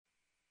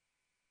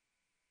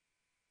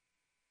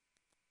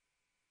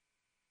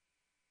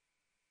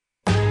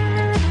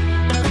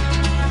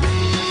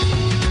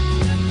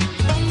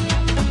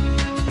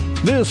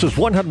This is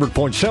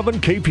 100.7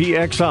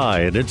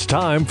 KPXI, and it's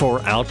time for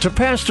Out to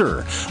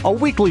Pasture, a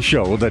weekly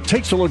show that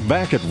takes a look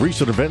back at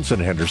recent events in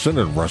Henderson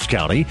and Rusk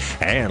County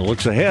and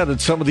looks ahead at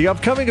some of the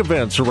upcoming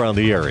events around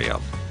the area.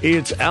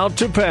 It's Out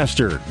to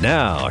Pasture.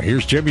 Now,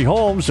 here's Jimmy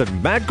Holmes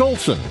and Matt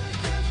Golson.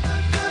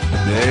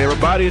 Hey,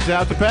 everybody, it's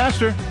Out to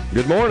Pasture.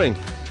 Good morning.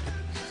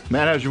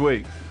 Matt, how's your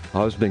week?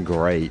 Oh, it's been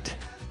great.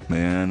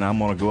 Man, I'm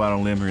going to go out on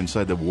a limb here and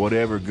say that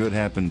whatever good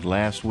happened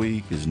last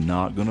week is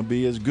not going to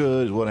be as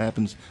good as what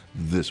happens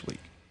this week.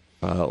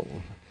 Well,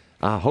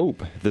 I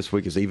hope this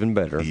week is even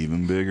better.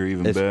 Even bigger,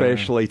 even better.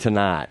 Especially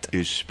tonight.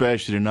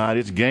 Especially tonight.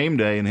 It's game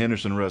day in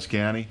Henderson, Rusk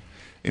County.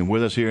 And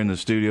with us here in the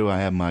studio, I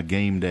have my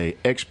game day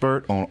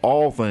expert on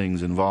all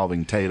things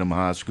involving Tatum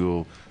High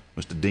School,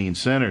 Mr. Dean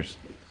Centers.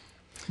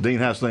 Dean,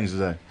 how's things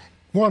today?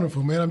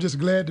 Wonderful, man. I'm just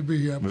glad to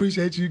be here. I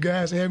appreciate you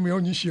guys having me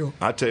on your show.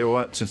 I tell you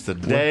what, since the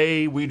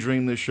day we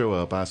dreamed this show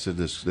up, I said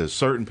there's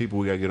certain people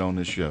we got to get on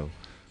this show.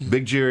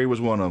 Big Jerry was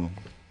one of them.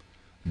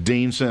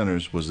 Dean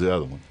Centers was the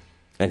other one.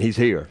 And he's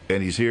here.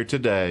 And he's here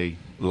today,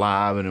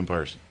 live and in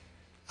person.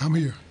 I'm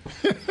here.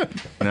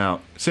 Now,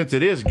 since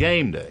it is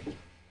game day,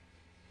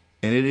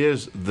 and it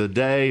is the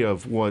day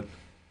of what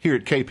here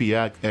at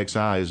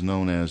KPXI is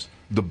known as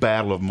the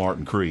Battle of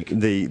Martin Creek.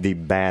 The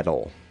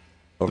Battle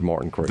of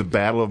Martin Creek. The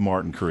Battle of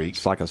Martin Creek.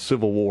 It's like a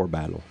Civil War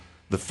battle.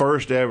 The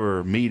first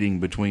ever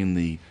meeting between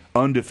the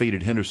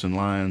undefeated Henderson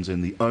Lions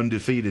and the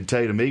undefeated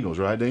Tatum Eagles,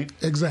 right, Dean?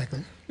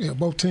 Exactly. Yeah,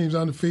 both teams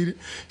undefeated.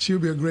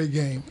 Should be a great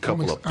game.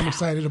 I'm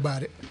excited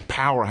about it.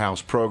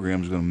 Powerhouse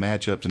programs going to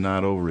match up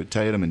tonight over at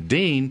Tatum. And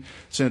Dean,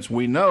 since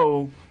we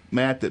know,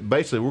 Matt, that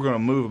basically we're going to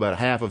move about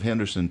half of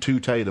Henderson to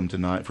Tatum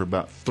tonight for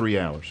about 3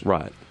 hours.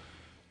 Right.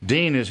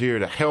 Dean is here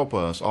to help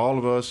us, all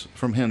of us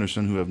from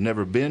Henderson who have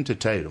never been to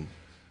Tatum,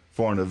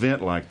 for an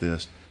event like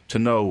this, to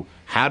know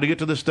how to get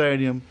to the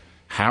stadium,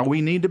 how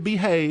we need to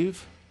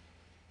behave,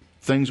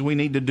 things we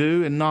need to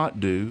do and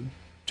not do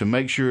to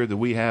make sure that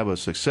we have a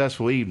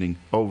successful evening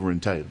over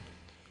in Tatum.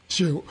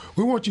 Sure.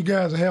 We want you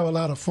guys to have a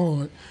lot of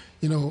fun.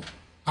 You know,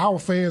 our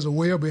fans are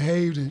well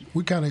behaved, and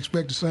we kind of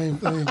expect the same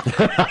thing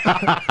from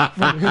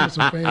the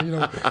Henderson fan. You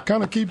know,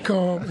 kind of keep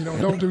calm. You know,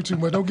 don't do too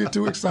much. Don't get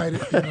too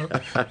excited.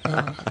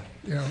 Well,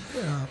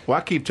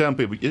 I keep telling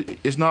people,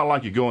 it's not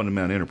like you're going to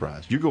Mount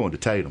Enterprise. You're going to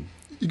Tatum.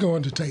 You're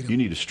going to Tatum. You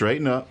need to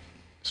straighten up.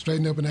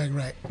 Straighten up and act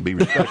right. Be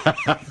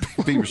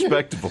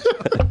respectable.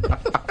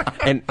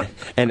 and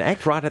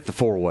act right at the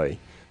four-way.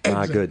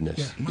 My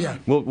goodness. Yeah.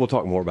 We'll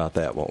talk more about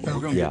that, won't we?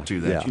 We're going to get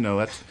to that. Yeah. You know,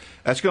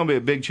 that's going to be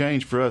a big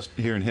change for us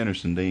here in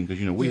Henderson, Dean,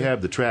 because, you know, we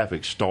have the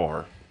traffic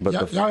star.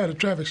 But y'all had a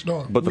traffic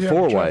star. But we the have a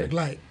four-way. traffic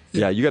light.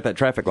 Yeah, you got that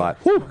traffic light.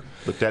 Whew.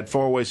 But that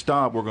four-way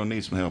stop, we're going to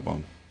need some help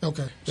on.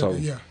 Okay. So,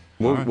 yeah.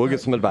 We'll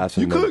get some advice.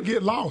 You could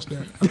get lost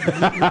there. You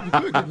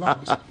could get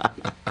lost.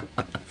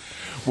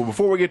 Well,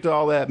 before we get to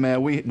all that,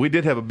 man, we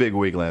did have a big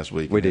week last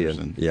week. We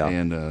Henderson. did, yeah.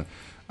 And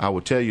I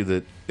will tell you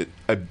that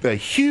a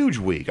huge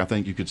week, I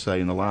think you could say,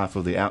 in the life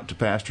of the Out to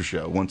Pasture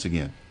show once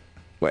again.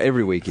 Well,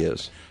 every week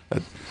is.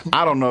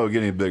 I don't know it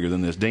get any bigger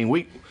than this, Dean.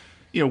 We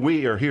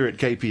are here at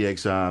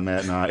KPXI,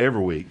 Matt and I,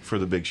 every week for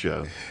the big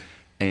show,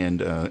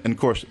 and of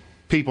course,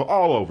 people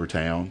all over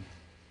town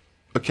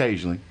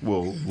occasionally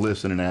will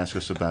listen and ask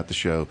us about the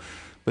show.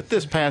 But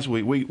this past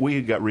week,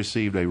 we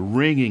received a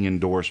ringing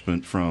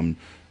endorsement from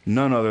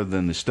none other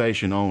than the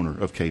station owner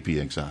of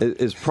KPXI.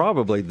 It's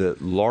probably the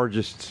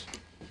largest,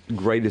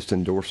 greatest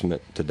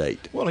endorsement to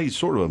date. Well, he's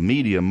sort of a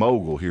media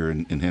mogul here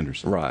in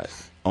Henderson. Right.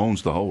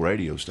 Owns the whole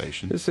radio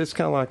station. It's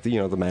kind of like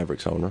the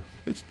Mavericks owner.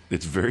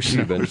 It's very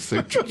similar. It's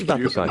about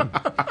the same.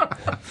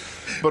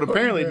 But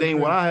apparently, Dean,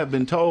 what I have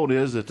been told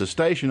is that the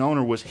station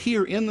owner was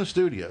here in the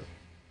studio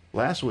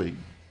last week,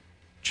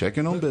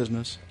 checking on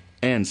business,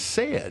 and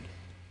said,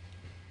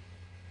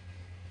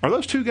 "Are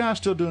those two guys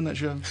still doing that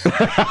show?"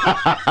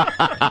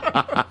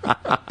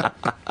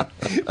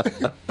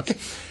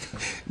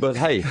 But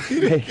hey, he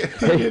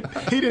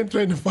didn't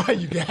threaten to fire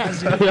you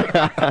guys.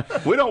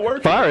 We don't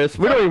work. Fire us.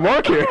 We don't even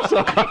work here.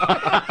 So.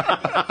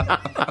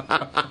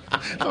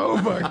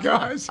 Oh my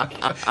gosh!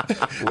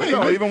 We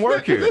don't even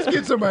work here. Let's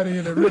get somebody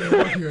in that really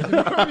work here. You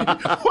know what I mean?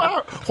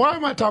 Why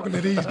am I talking to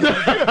these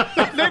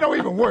guys? They don't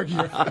even work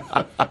here.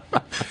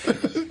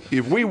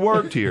 If we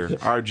worked here,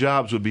 our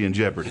jobs would be in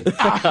jeopardy.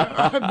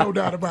 I have no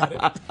doubt about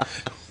it.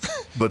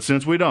 But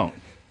since we don't,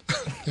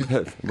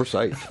 We're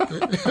safe.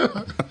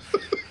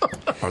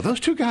 are those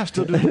two guys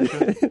still doing the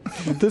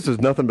show? This is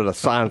nothing but a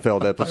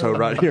Seinfeld episode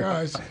right here.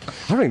 Gosh.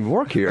 I don't even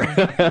work here.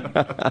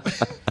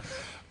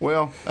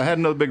 Well, I had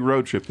another big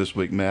road trip this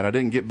week, Matt. I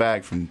didn't get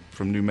back from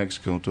New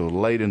Mexico until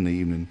late in the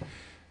evening,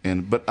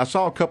 but I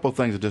saw a couple of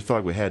things I just felt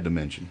like we had to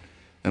mention.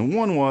 And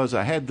one was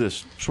I had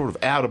this sort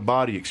of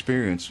out-of-body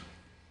experience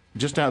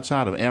just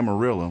outside of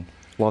Amarillo.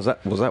 Was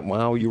that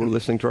while you were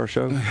listening to our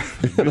show?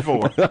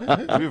 Before.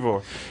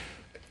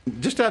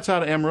 Just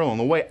outside of Amarillo, on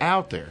the way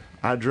out there,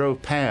 I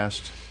drove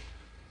past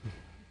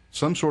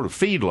some sort of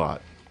feedlot,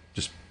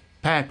 just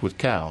packed with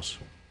cows.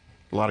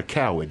 A lot of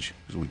cowage,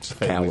 as we'd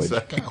say.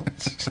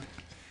 Cowage.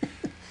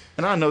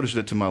 And I noticed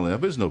it to my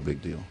left. It's no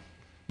big deal.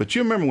 But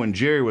you remember when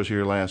Jerry was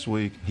here last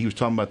week? He was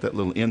talking about that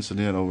little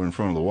incident over in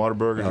front of the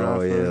Whataburger Oh,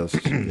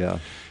 drive-thru. yes. Yeah.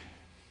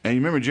 And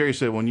you remember Jerry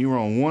said when you were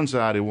on one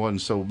side, it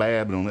wasn't so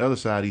bad, but on the other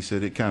side, he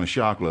said it kind of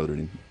shock-loaded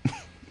him.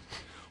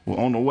 Well,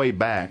 on the way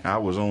back, I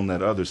was on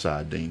that other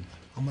side, Dean.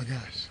 Oh, my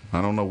gosh. I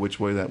don't know which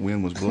way that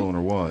wind was blowing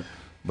or what,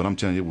 but I'm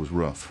telling you, it was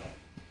rough.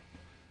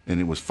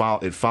 And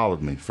it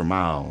followed me for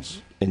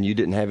miles. And you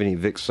didn't have any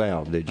Vic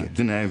Salve, did I you?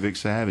 didn't have Vic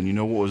Salve, and you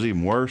know what was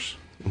even worse?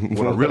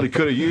 What I really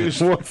could have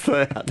used? What's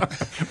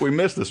that? We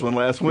missed this one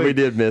last week. We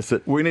did miss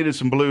it. We needed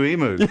some Blue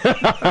Emu. You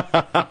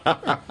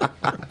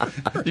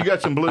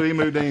got some Blue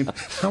Emu, Dean?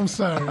 I'm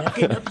sorry. I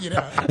can't help you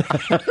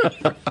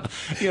out.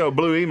 You know,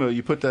 Blue Emu,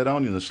 you put that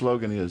on you, and the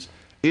slogan is,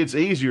 it's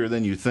easier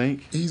than you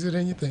think, Easier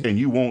than you think. and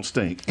you won't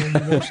stink. And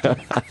you won't stop.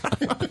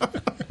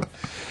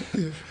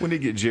 We need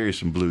to get Jerry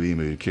some Blue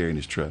Emu to carry in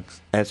his trucks.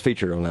 As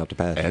featured on Out to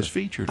Pasture. As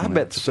featured I on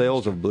bet Out to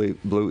sales of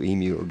Blue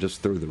Emu are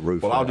just through the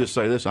roof. Well, I'll now. just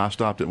say this. I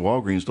stopped at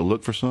Walgreens to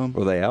look for some.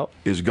 Were they out?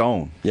 It's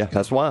gone. Yeah,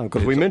 that's why,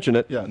 because we mentioned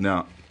it. Yeah.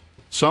 Now,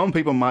 some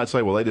people might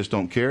say, well, they just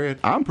don't carry it.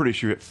 I'm pretty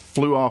sure it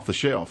flew off the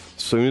shelf,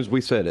 As soon as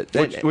we said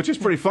it. which is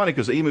pretty funny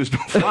because emus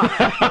don't fly.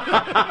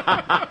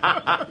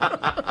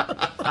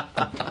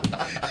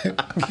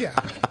 Yeah.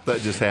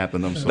 That just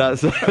happened. I'm sorry.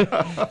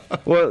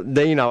 That's, well,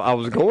 Dean, I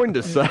was going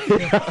to say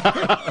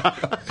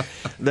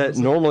that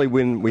normally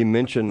when we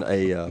mention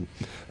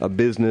a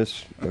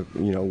business,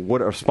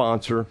 what a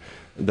sponsor,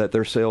 that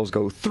their sales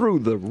go through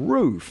the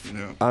roof.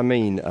 Yeah. I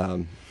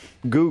mean,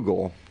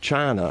 Google,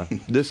 China,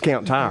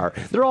 Discount Tire,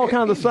 they're all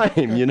kind of the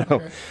same, and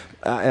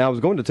I was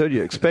going to tell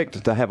you,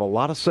 expect to have a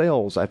lot of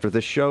sales after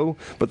this show,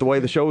 but the way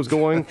the show is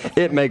going,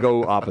 it may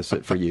go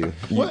opposite for you.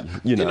 Well,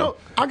 You know.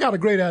 I got a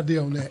great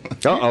idea on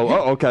that.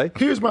 Okay.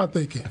 Here's my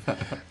thinking.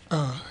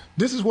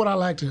 This is what I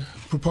like to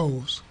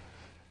propose.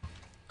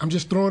 I'm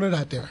just throwing it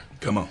out there.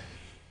 Come on.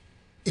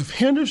 If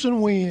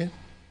Henderson win,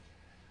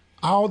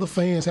 all the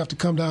fans have to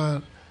come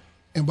down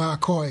and buy a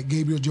car at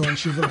Gabriel Jordan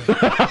Chevrolet.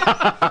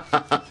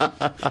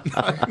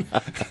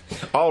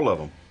 All of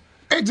them.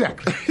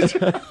 Exactly.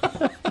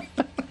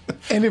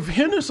 And if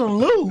Henderson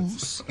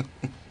lose,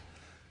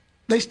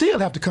 they still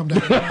have to come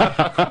down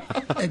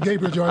at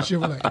Gabriel Jordan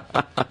Chevrolet.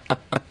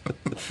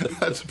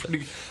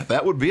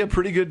 That would be a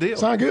pretty good deal.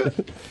 Sound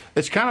good?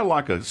 It's kind of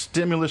like a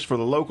stimulus for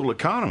the local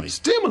economy.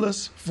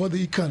 Stimulus for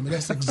the economy.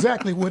 That's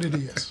exactly what it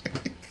is.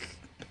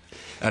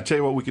 I tell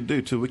you what we could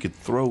do too. We could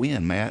throw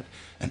in, Matt,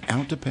 an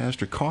Out to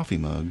Pasture coffee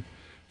mug,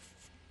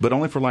 but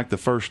only for like the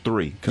first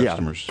 3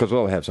 customers. because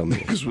we'll have so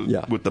many.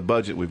 With the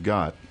budget we've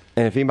got.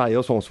 And if anybody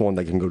else wants one,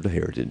 they can go to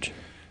Heritage.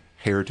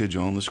 Heritage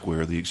on the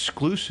Square, the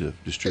exclusive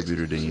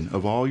distributor, Dean,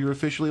 of all your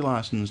officially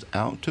licensed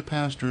Out to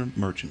Pasture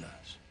merchandise.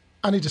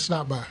 I need to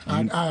stop by.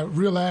 I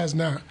realize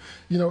now,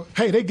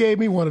 hey, they gave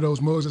me one of those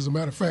mugs, as a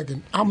matter of fact,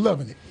 and I'm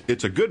loving it.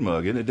 It's a good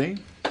mug, isn't it,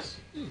 Dean?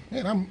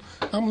 And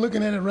I'm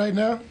looking at it right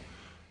now.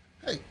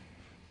 Hey,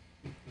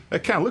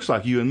 It kind of looks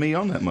like you and me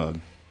on that mug.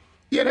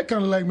 yeah, that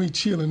kind of like me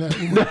chilling out.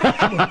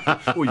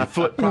 Well, your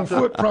foot My popped up.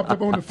 foot propped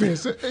up on the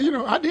fence.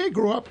 I did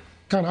grow up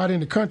kind of out in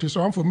the country,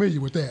 so I'm familiar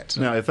with that.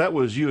 So Now, if that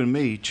was you and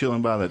me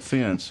chilling by that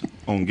fence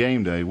on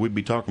game day, we'd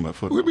be talking about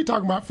football. we'll be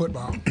talking about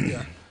football.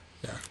 Yeah.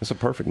 It's a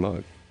perfect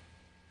mug.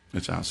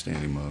 It's an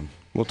outstanding mug.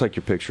 We'll take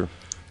your picture.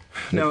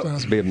 Now,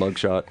 It's be a mug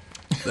shot.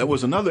 there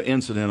was another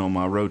incident on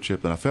my road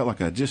trip that I felt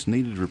like I just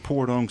needed to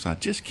report on because I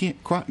just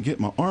can't quite get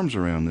my arms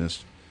around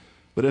this.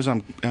 But as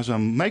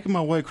I'm making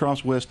my way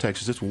across West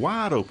Texas, it's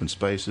wide open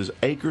spaces,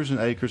 acres and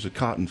acres of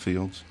cotton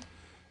fields,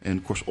 and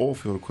of course oil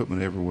field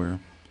equipment everywhere.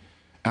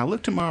 I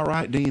look to my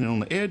right, Dean, and on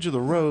the edge of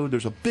the road,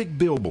 there's a big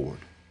billboard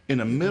in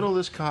the middle of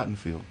this cotton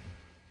field.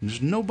 And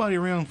there's nobody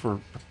around for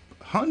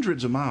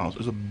hundreds of miles.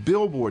 There's a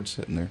billboard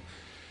sitting there.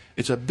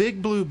 It's a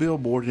big blue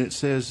billboard, and it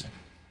says,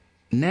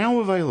 "Now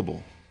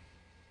available,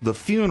 the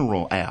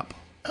funeral app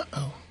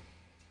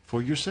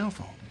for your cell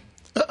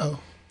phone."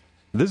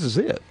 This is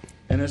it.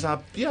 And as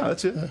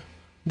that's it.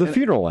 The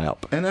funeral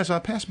app. And as I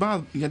pass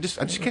by, I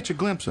just catch a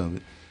glimpse of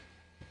it.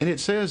 And it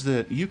says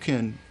that you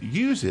can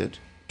use it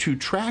to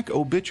track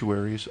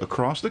obituaries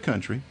across the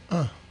country,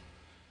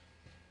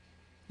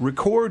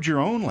 record your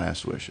own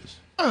last wishes,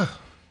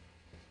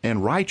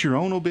 and write your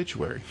own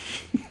obituary.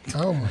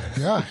 Oh my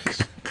gosh.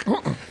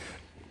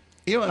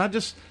 And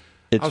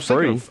It's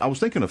I was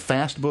thinking of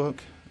Fastbook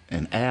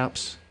and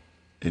apps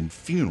and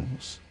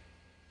funerals.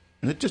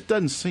 And it just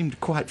doesn't seem to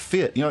quite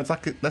fit. It's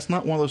like that's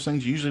not one of those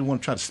things you usually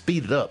want to try to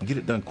speed it up and get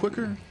it done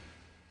quicker.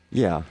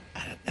 Yeah.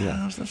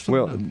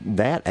 Well,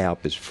 that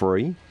app is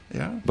free.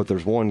 Yeah. But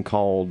there's one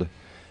called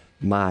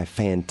My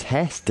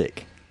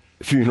Fantastic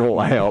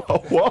Funeral app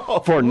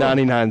for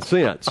 99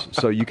 cents.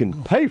 So you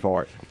can pay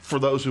for it. For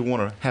those who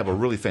want to have a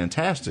really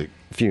fantastic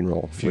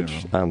Funeral. Funeral.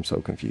 Which I'm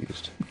so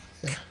confused.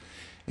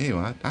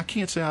 Anyway, I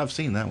can't say I've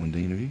seen that one,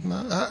 Dean. Have you?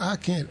 No, I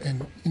can't.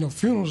 And,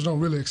 funerals don't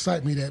really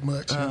excite me that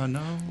much. No.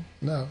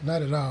 No,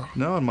 not at all.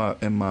 No,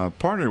 and my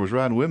partner was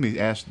riding with me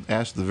asked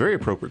the very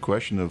appropriate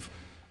question of,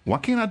 why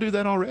can't I do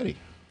that already?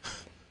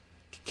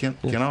 Can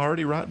I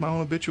already write my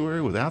own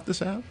obituary without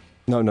this app?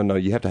 No.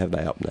 You have to have the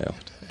app now.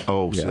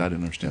 Oh, see, Yeah. I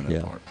didn't understand that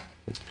Yeah. part.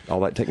 all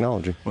that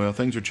technology. Well,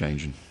 things are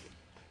changing.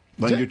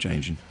 Things are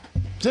changing.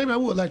 Jamie, I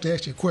would like to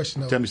ask you a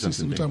question, though. Tell me since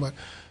something, we're talking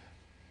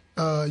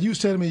about. You was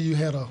telling me you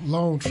had a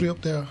long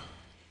trip there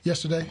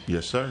yesterday.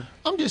 Yes, sir.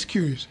 I'm just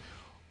curious.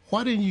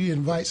 Why didn't you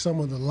invite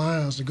some of the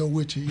Lions to go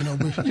with you?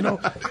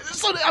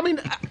 So I mean,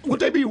 would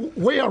they be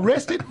well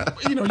rested?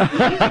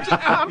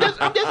 I'm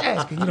just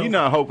asking. You're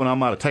not hoping I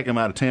might have taken them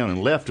out of town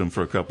and left them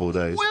for a couple of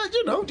days.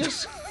 Well,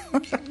 just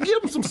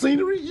give them some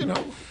scenery.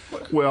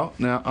 Well,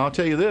 now I'll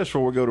tell you this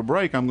before we go to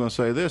break. I'm going to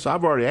say this.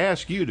 I've already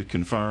asked you to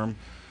confirm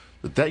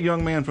that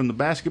young man from the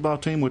basketball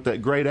team with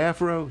that great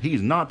afro,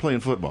 he's not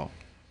playing football.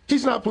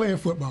 He's not playing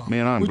football.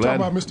 Man, We're talking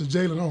about Mr.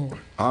 Jalen Horn.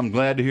 I'm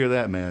glad to hear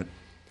that, Matt.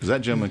 Because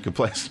that gentleman could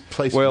play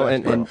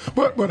well,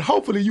 but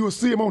hopefully you will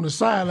see him on the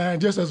sideline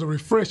just as a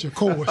refresher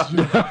course. So,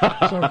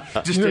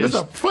 it's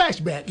a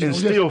flashback.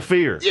 Instill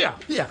fear. Yeah.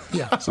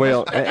 So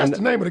well, that's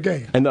the name of the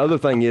game. And the other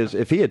thing is,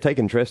 if he had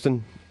taken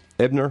Tristan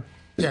Ebner,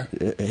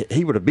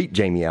 he would have beat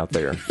Jamie out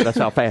there. That's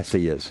how fast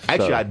he is.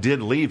 Actually, I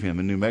did leave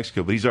him in New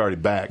Mexico, but he's already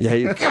back. Yeah,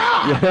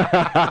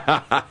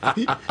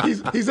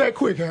 he's that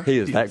quick, huh? He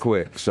is that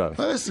quick. So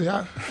let's see.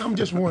 I'm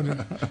just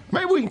wondering.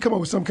 Maybe we can come up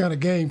with some kind of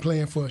game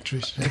plan for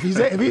Tristan. If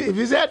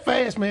he's that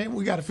fast, man,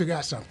 we got to figure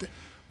out something.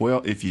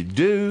 Well, if you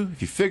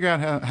figure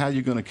out how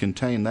you're going to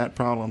contain that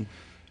problem,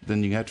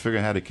 then you have to figure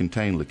out how to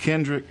contain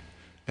LaKendrick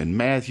and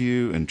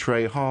Matthew and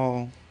Trey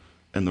Hall.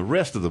 And the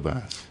rest of the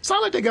guys.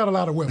 Sound like they got a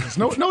lot of weapons.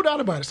 No doubt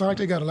about it. Sound like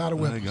they got a lot of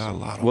weapons. They got a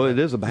lot of weapons.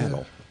 It is a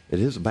battle. Yeah.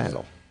 It is a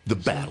battle. The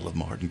Battle of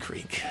Martin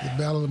Creek. The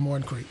Battle of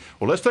Martin Creek.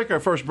 Well, let's take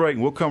our first break,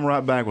 and we'll come right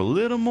back with a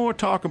little more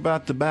talk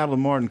about the Battle of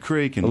Martin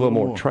Creek. And a little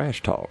more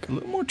trash talk. A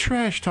little more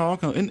trash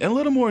talk, and a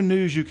little more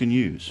news you can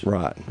use.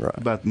 Right.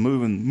 About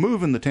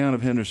moving the town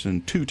of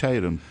Henderson to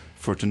Tatum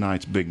for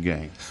tonight's big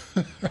game.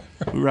 We'll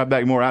be right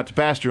back. More Out to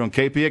Pasture on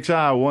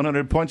KPXI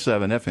 100.7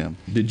 FM.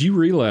 Did you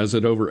realize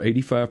that over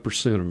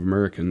 85% of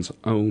Americans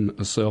own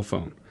a cell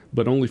phone,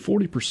 but only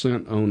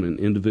 40% own an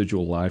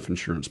individual life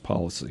insurance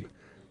policy?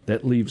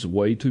 That leaves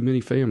way too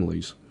many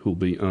families who will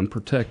be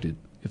unprotected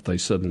if they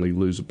suddenly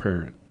lose a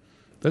parent.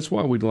 That's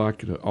why we'd like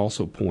to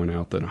also point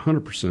out that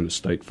 100% of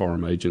State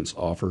Farm agents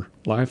offer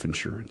life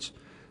insurance.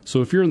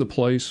 So if you're in the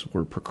place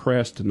where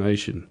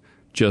procrastination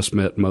just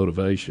met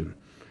motivation,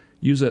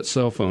 use that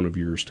cell phone of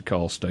yours to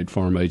call State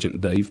Farm agent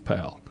Dave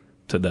Powell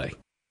today.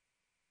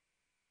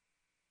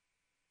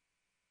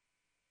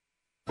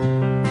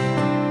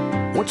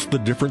 What's the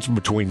difference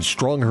between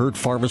Stronghurt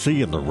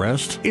Pharmacy and the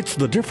rest? It's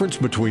the difference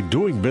between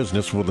doing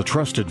business with a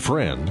trusted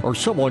friend or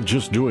someone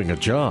just doing a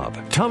job.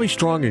 Tommy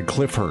Strong and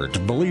Cliff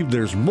Hurt believe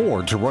there's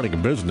more to running a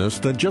business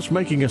than just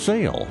making a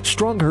sale.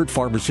 Stronghurt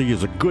Pharmacy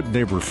is a good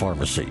neighbor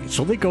pharmacy,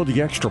 so they go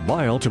the extra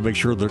mile to make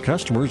sure their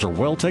customers are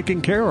well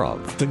taken care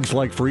of. Things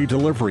like free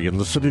delivery in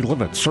the city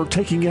limits or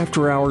taking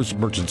after-hours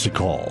emergency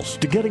calls,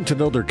 to getting to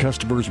know their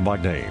customers by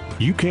name.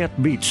 You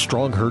can't beat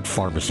Stronghurt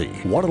Pharmacy,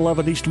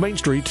 111 East Main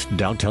Street,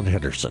 downtown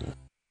Henderson.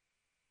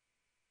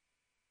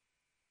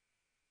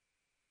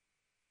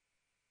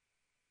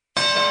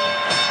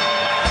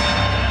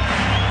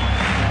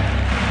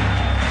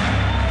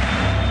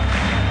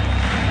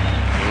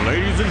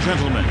 Ladies and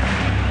gentlemen,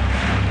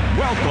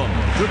 welcome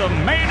to the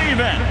main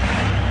event.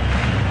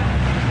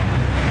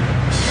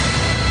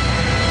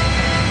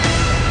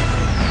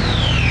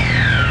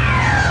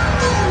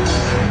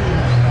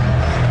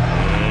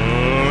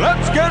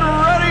 Let's get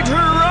ready to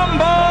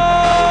rumble!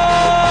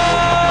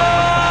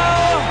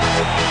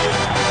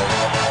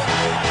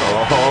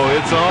 Oh,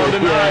 it's on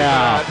tonight.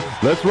 Yeah.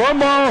 Let's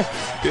rumble!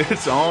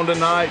 It's on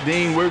tonight,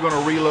 Dean. We're going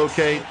to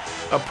relocate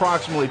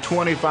approximately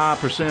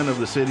 25% of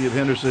the city of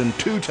Henderson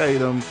to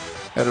Tatum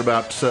at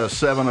about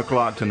 7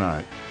 o'clock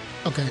tonight.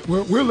 Okay,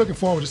 we're looking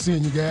forward to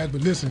seeing you guys,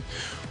 but listen,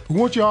 we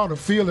want you all to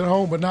feel at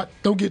home, but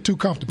don't get too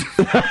comfortable.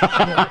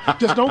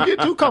 Just don't get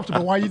too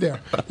comfortable while you're there.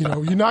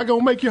 You're not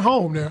going to make your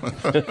home there.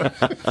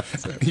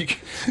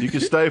 You can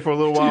stay for a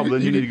little while, but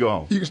then you need to go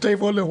home. You can stay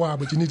for a little while,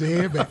 but you need to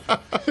head back.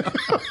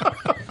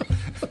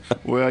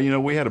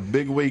 Well, we had a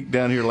big week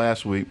down here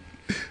last week,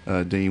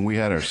 Dean. We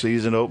had our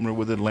season opener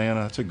with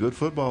Atlanta. It's a good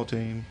football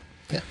team.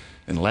 Yeah.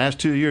 In the last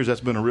 2 years, that's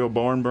been a real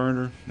barn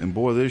burner. And,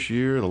 boy, this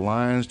year the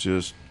Lions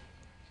just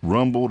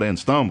rumbled and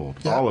stumbled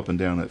all up and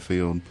down that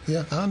field.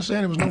 Yeah, I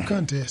understand it was no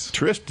contest.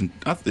 Tristan,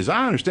 as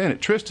I understand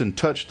it, Tristan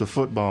touched the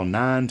football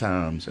 9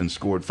 times and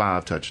scored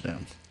 5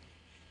 touchdowns.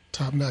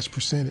 Top-notch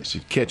percentage.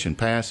 He's catching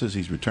passes.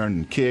 He's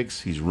returning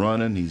kicks. He's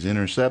running. He's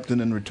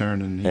intercepting and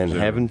returning. And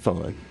having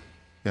fun.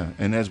 Yeah,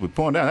 and as we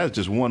pointed out, that's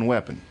just one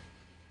weapon.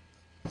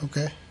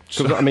 Okay.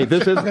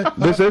 Because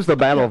this is the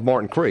Battle of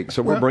Martin Creek,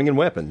 so we're bringing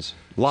weapons,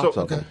 lots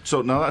of them.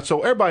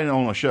 So everybody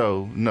on the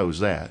show knows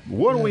that.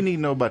 What do we need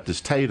to know about this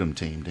Tatum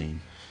team,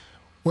 Dean?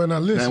 Well, now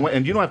listen,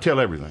 and you don't have to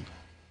tell everything.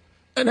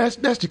 And that's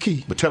the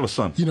key. But tell us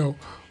something.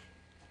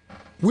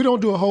 We don't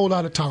do a whole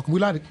lot of talking.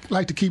 We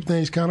like to keep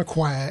things kind of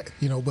quiet,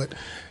 But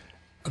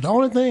the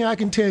only thing I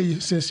can tell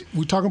you, since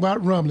we're talking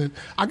about rumbling,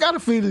 I got a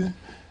feeling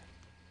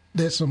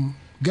that some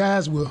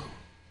guys will.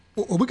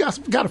 Well, we got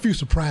a few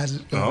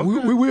surprises.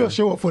 We will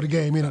show up for the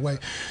game anyway.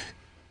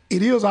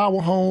 It is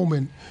our home,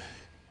 and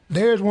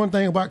there's one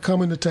thing about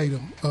coming to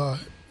Tatum.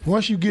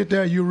 Once you get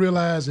there, you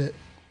realize that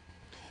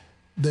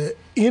the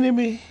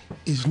enemy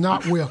is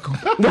not welcome.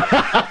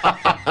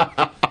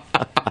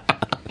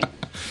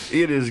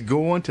 It is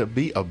going to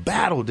be a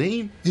battle,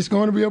 Dean. It's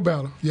going to be a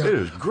battle. Yeah. It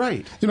is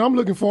great. I'm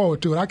looking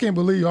forward to it. I can't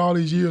believe all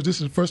these years, this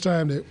is the first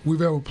time that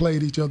we've ever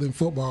played each other in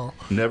football.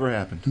 Never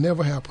happened.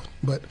 Never happened.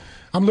 But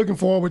I'm looking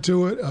forward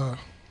to it.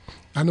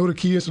 I know the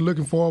kids are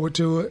looking forward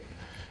to it.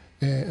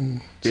 And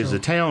is the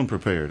town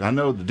prepared? I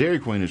know the Dairy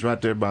Queen is right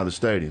there by the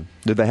stadium.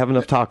 Did they have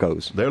enough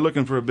tacos? They're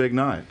looking for a big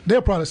night.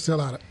 They'll probably sell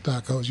out of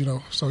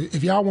tacos, So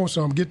if y'all want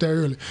some, get there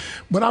early.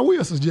 But I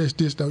will suggest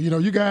this, though.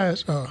 You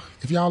guys,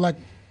 if y'all like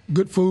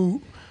good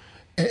food,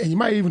 and you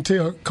might even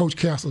tell Coach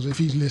Castles if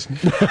he's listening.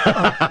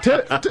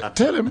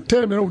 Tell him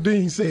that old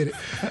Dean said it.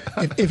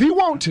 If he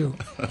want to,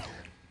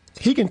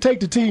 he can take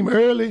the team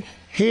early,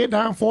 head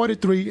down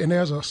 43, and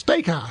there's a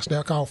steakhouse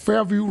there called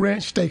Fairview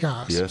Ranch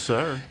Steakhouse. Yes,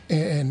 sir.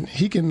 And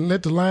he can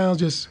let the Lions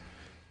just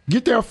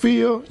get their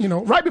feel,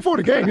 right before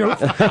the game.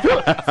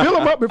 Fill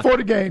them up before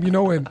the game,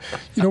 and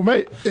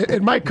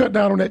it might cut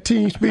down on that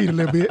team speed a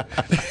little bit.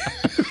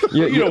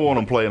 You don't want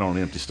them playing on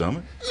an empty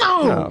stomach.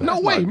 No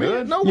way,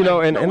 man. No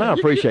way. And I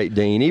appreciate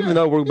Dean, even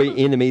though we'll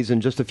be enemies in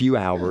just a few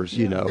hours.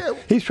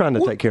 He's trying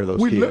to take care of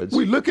those kids.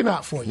 We're looking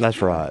out for you.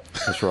 That's right.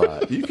 That's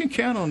right. You can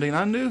count on Dean.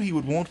 I knew he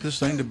would want this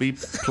thing to be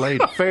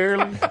played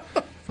fairly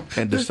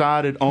and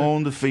decided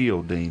on the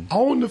field, Dean.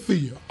 On the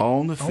field.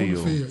 On the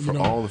field for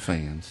all the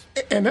fans.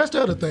 And that's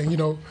the other thing,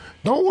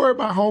 Don't worry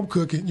about home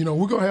cooking.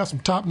 We're going to have some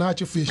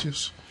top-notch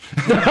officials.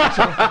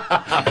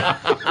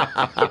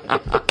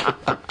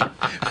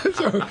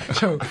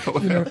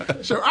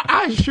 So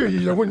I assure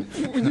you, when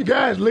you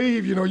guys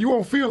leave, you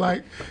won't feel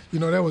like,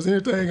 there was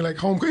anything like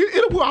home cooking.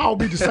 It will all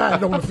be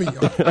decided on the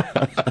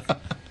field.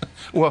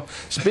 Well,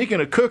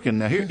 speaking of cooking,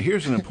 now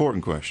here's an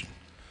important question.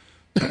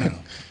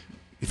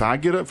 If I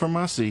get up from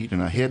my seat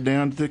and I head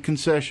down to the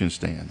concession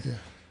stand,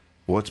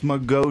 what's my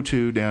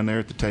go-to down there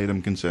at the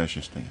Tatum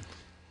concession stand?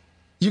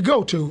 You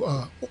go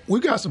to, we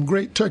got some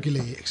great turkey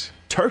legs.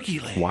 Turkey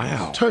legs?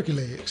 Wow. Turkey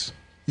legs.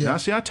 Yeah. Now,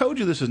 see, I told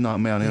you this is not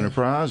Mount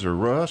Enterprise or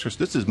Rusk.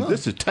 This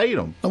is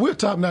Tatum. Now, we're a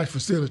top-notch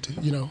facility,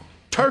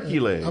 Turkey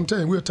legs. I'm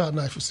telling you, we're a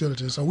top-notch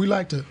facility. So we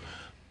like to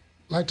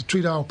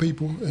treat our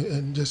people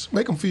and just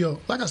make them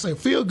feel, like I say,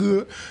 feel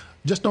good.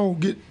 Just don't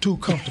get too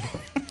comfortable.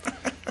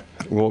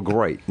 Well,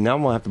 great. Now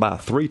I'm going to have to buy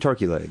 3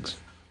 turkey legs.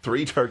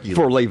 3 turkey legs.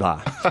 For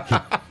Levi.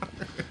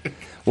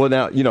 Well,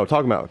 now,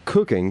 talking about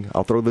cooking,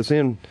 I'll throw this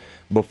in.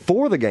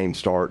 Before the game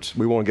starts,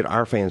 we want to get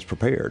our fans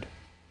prepared.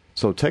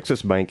 So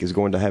Texas Bank is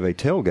going to have a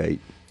tailgate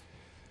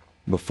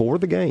before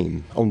the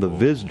game on the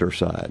visitor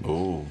side.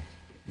 Oh.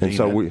 And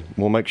so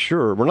we'll make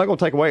sure. We're not going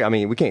to take away. I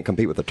mean, we can't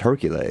compete with a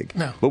turkey leg.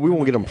 No. But we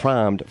won't get them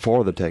primed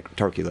for the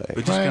turkey leg.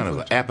 It's just kind of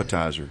an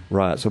appetizer.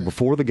 Right. So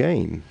before the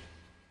game,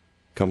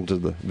 come to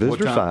the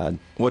visitor side.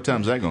 What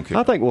time's that going to kick?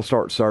 I think we'll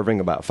start serving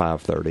about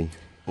 5:30.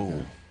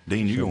 Oh.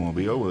 Dean, you're going to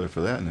be over there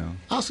for that now.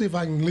 I'll see if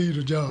I can leave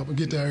the job and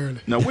get there early.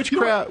 Now, which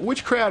crowd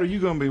are you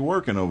going to be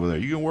working over there?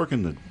 You going to work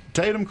in the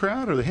Tatum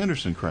crowd or the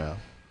Henderson crowd?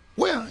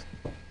 Well,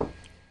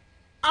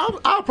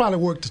 I'll probably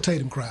work the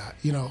Tatum crowd,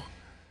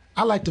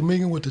 I like to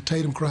mingle with the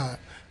Tatum crowd.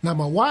 Now,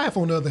 my wife,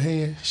 on the other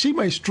hand, she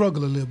may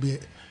struggle a little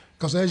bit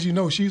because, as you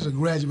know, she's a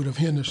graduate of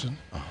Henderson.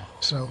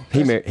 So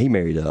he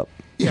married up.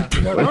 Yeah.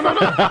 No.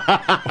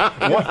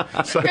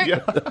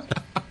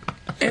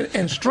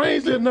 And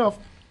strangely enough,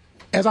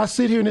 as I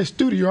sit here in this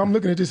studio, I'm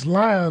looking at this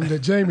line that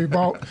Jamie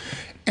bought,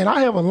 and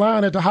I have a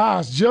line at the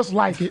house just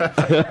like it.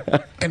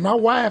 And my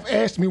wife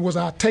asked me, was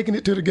I taking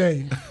it to the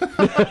game?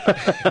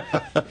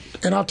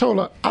 And I told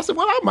her, I said,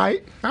 well, I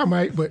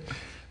might, but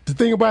the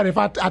thing about it,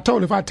 I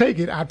told her if I take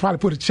it, I'd probably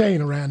put a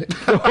chain around it.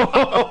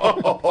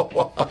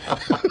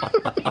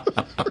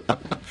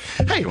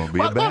 Hey,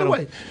 by the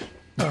way,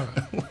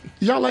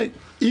 y'all like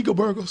Eagle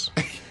Burgers?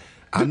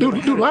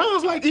 Do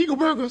Lions like Eagle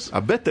Burgers? I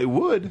bet they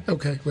would.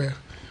 Okay, well,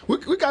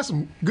 we got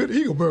some good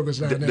Eagle Burgers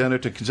down there. Down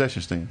at the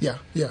concession stand? Yeah.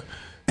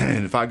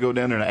 And if I go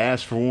down there and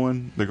ask for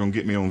one, they're going to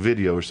get me on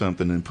video or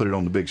something and put it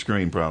on the big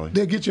screen probably.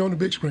 They'll get you on the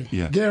big screen.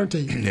 Yeah.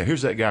 Guaranteed. Yeah,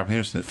 here's that guy from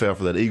Henderson that fell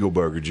for that Eagle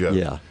Burger joke.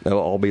 Yeah, they'll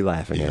all be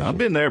laughing at you. I've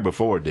been there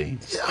before, Dean.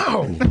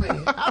 Oh,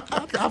 man.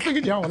 I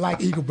figured y'all would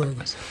like Eagle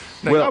Burgers.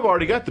 Now, I've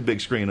already got the big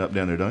screen up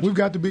down there, don't you? We've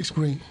got the big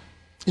screen.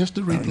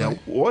 Instant replay. Now,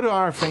 what do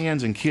our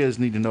fans and kids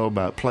need to know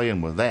about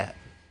playing with that?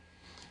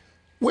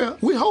 Well,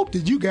 we hope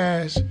that you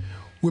guys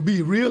will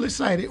be real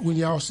excited when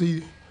y'all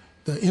see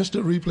the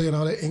instant replay and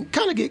all that and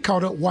kind of get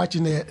caught up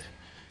watching that.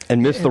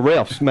 And miss the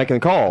refs making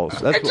calls.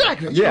 That's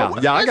exactly.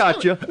 I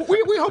got you.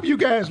 We hope you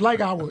guys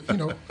like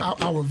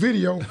our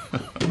video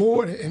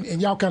board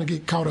and y'all kind of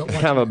get caught up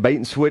watching kind of a bait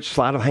and switch,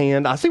 sleight of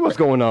hand. I see what's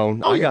going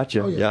on. I got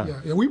you.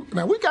 Yeah.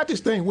 We got this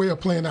thing well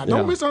playing out.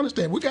 Don't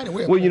misunderstand. We got it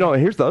well. Well,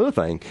 and here's the other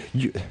thing.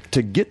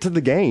 To get to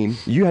the game,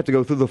 you have to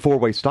go through the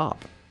 4-way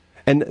stop.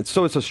 And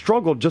so it's a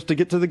struggle just to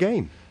get to the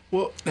game.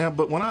 Well,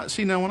 but when I've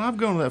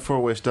gone to that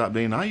 4-way stop,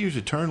 Dean, I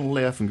usually turn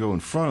left and go in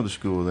front of the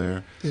school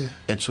there. Yeah.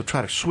 And so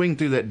try to swing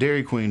through that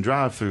Dairy Queen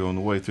drive-through on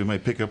the way through,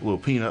 maybe pick up a little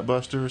peanut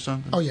buster or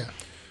something. Oh, yeah.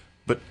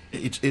 but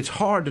it's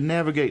hard to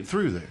navigate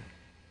through there.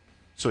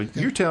 So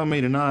you're telling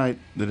me tonight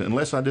that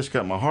unless I just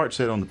got my heart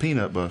set on the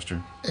Peanut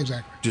Buster,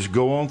 Exactly. just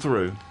go on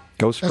through,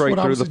 Go straight what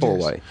I through would the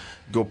suggest.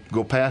 four-way.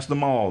 go past the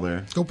mall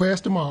there, Go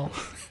past the mall.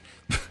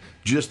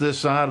 just this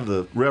side of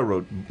the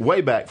railroad,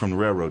 way back from the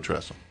railroad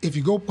trestle. If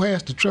you go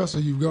past the trestle,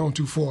 you've gone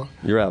too far.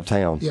 You're out of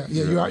town. Yeah,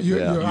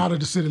 you're out of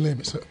the city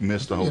limits.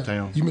 Missed the whole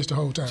town. You missed the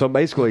whole town. So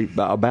basically,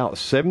 about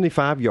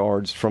 75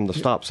 yards from the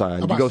stop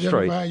sign, about you go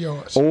straight. 75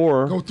 yards.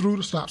 Or go through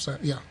the stop sign.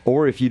 Yeah.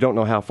 Or if you don't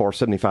know how far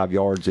 75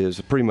 yards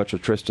is, pretty much a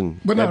Tristan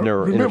But now, Ebner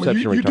remember,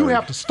 interception you do return.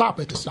 have to stop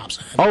at the stop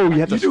sign. Oh, you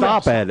have to do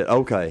stop to at it.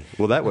 Okay.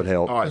 Well, that would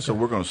help. All right, so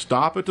we're going to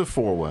stop at the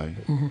four-way.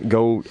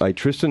 Go a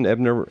Tristan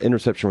Ebner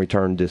interception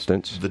return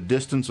distance. The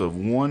distance of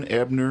one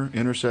Ebner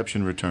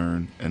interception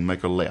return and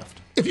make a left.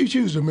 If you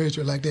choose to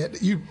measure it like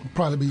that, you'd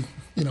probably be,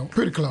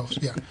 pretty close.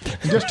 Yeah.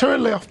 And just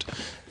turn left,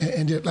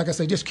 and just, like I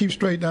say, just keep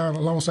straight down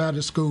alongside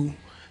the school.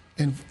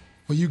 And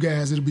for you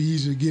guys, it'll be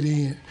easier to get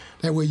in.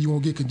 That way, you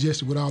won't get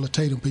congested with all the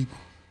Tatum people.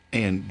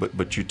 And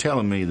but you're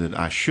telling me that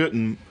I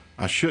shouldn't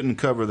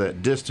cover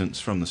that distance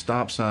from the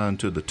stop sign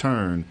to the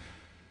turn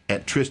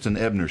at Tristan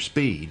Ebner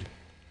speed,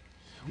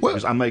 Well,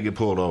 because I may get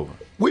pulled over.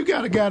 we've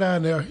got a guy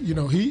down there,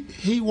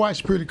 he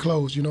watched pretty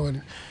close,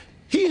 and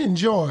he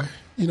enjoy,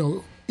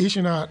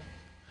 ishing out,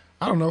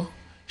 I don't know.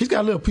 He's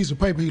got a little piece of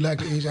paper he like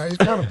to ish out.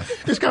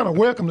 It's kind of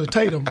welcome to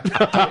Tatum.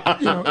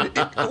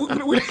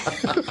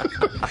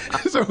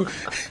 So,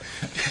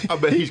 I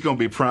bet he's going to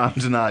be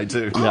primed tonight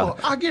too.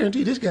 I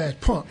guarantee this guy's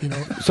pumped,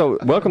 So,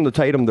 welcome to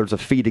Tatum. There's a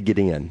fee to get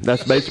in.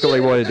 That's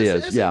basically what it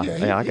is. Yeah,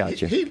 I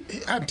got you.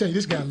 I can tell you,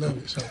 this guy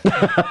loves it. So.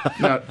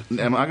 Now,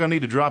 am I going to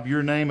need to drop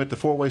your name at the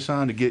four-way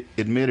sign to get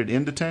admitted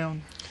into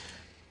town?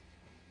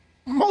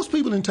 Most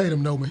people in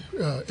Tatum know me.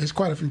 There's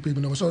quite a few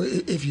people know me. So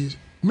if you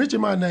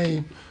mention my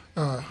name,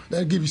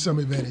 that'll give you some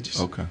advantages.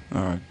 Okay,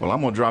 all right. Well,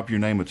 I'm going to drop your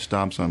name at the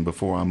stop sign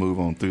before I move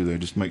on through there,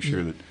 just to make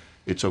sure that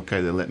it's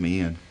okay to let me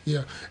in.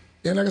 Yeah.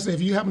 And like I said,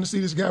 if you happen to see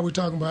this guy we're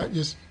talking about,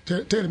 just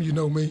tell him you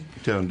know me.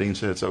 Tell him Dean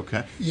said it's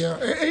okay. Yeah.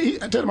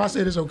 I tell him I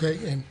said it's okay.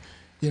 And,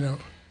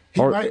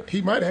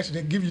 he might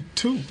actually give you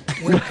two.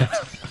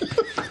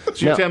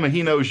 So you tell me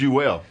he knows you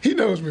well. He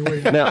knows me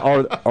well.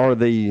 Now, are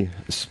the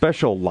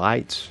special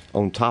lights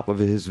on top of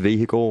his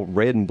vehicle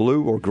red and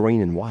blue or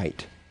green and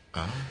white?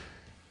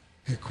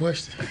 Good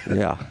question.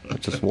 Yeah, I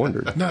just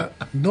wondered. Now,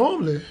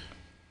 normally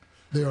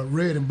they are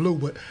red and blue,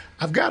 but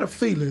I've got a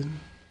feeling.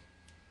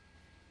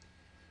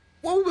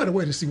 Well, we better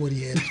wait to see what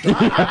he has.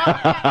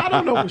 I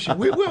don't know for sure.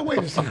 We'll wait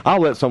and see. I'll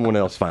let someone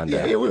else find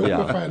out. Yeah, we'll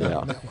find out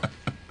on that one.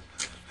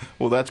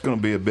 Well, that's going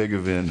to be a big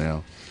event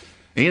now.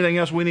 Anything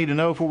else we need to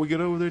know before we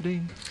get over there,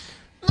 Dean?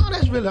 No,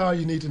 that's really all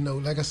you need to know.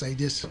 Like I say,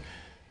 just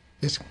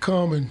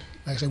come and,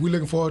 like I say, we're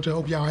looking forward to it.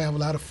 Hope y'all have a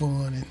lot of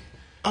fun. And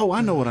Oh,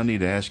 I know what I need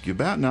to ask you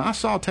about. Now, I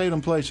saw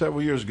Tatum play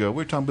several years ago. We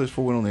were talking about this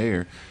before we went on the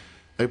air.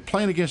 They were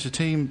playing against a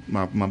team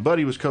my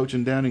buddy was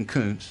coaching down in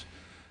Kuntz,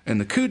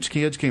 and the Kuntz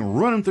kids came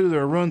running through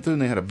their run-through,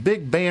 and they had a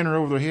big banner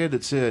over their head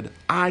that said,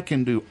 "I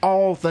can do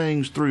all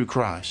things through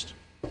Christ."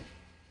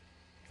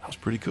 That was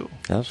pretty cool.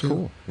 That's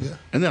cool. yeah.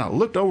 And then I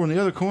looked over in the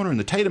other corner, and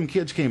the Tatum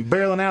kids came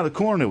barreling out of the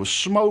corner, and there was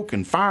smoke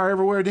and fire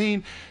everywhere,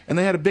 Dean, and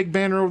they had a big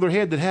banner over their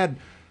head that had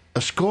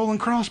a skull and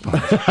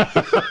crossbones.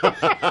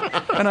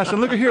 And I said,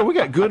 look at here, we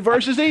got good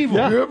versus evil.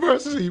 Good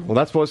versus evil. Well,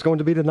 that's what it's going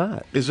to be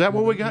tonight. Is that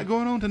what we got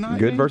going on tonight?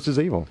 Good Dean? versus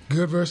evil.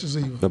 Good versus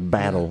evil. The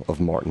Battle of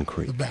Martin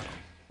Creek. The battle.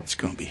 It's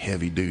going to be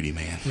heavy duty,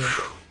 man. Yeah.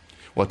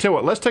 Well, I'll tell you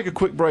what, let's take a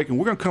quick break, and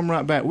we're going to come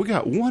right back. We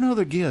got one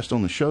other guest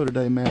on the show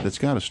today, Matt, that's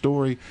got a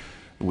story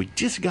we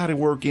just got to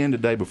work in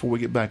today before we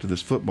get back to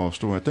this football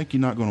story. I think you're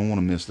not going to want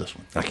to miss this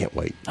one. I can't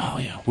wait. Oh,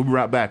 yeah. We'll be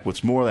right back with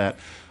some more of that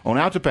on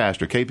Out to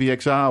Pasture,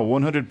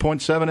 KPXI 100.7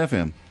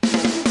 FM.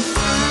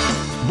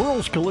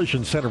 Burroughs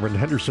Collision Center in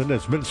Henderson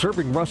has been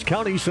serving Rusk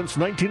County since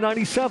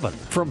 1997.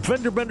 From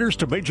fender benders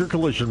to major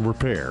collision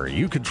repair,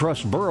 you can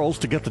trust Burroughs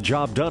to get the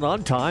job done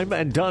on time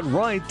and done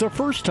right the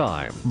first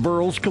time.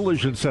 Burroughs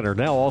Collision Center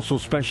now also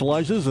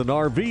specializes in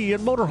RV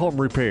and motorhome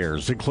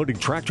repairs, including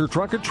tractor,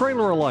 truck, and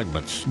trailer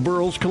alignments.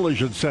 Burroughs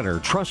Collision Center,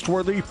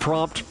 trustworthy,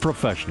 prompt,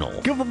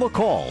 professional. Give them a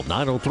call,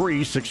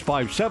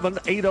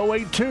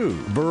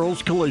 903-657-8082.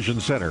 Burroughs Collision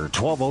Center,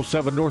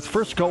 1207 North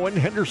Frisco in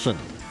Henderson.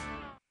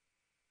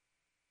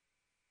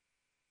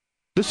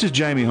 This is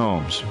Jamie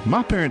Holmes.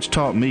 My parents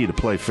taught me to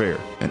play fair,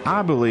 and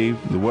I believe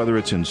that whether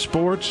it's in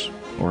sports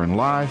or in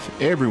life,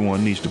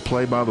 everyone needs to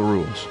play by the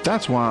rules.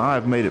 That's why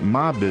I've made it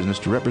my business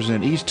to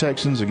represent East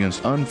Texans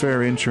against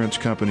unfair insurance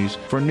companies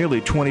for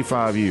nearly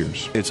 25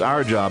 years. It's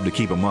our job to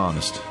keep them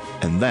honest,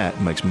 and that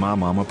makes my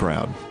mama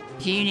proud.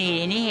 If you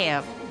need any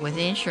help with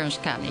the insurance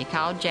company,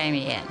 call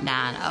Jamie at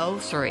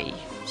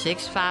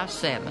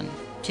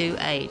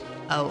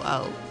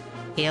 903-657-2800.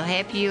 He'll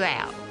help you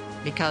out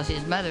because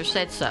his mother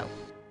said so.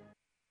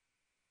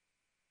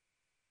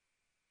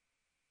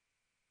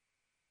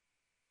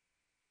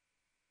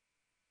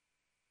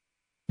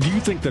 Do you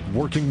think that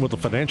working with a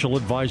financial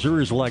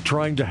advisor is like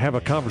trying to have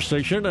a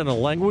conversation in a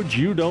language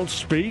you don't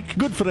speak?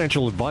 Good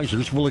financial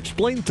advisors will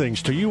explain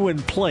things to you in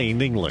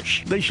plain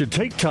English. They should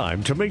take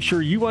time to make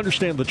sure you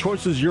understand the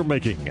choices you're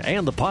making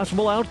and the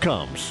possible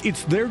outcomes.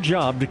 It's their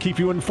job to keep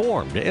you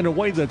informed in a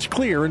way that's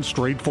clear and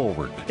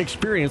straightforward.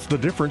 Experience the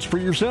difference for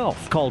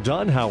yourself. Call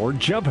Don Howard,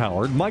 Jeb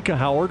Howard, Micah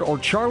Howard, or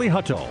Charlie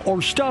Hutto,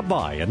 or stop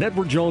by an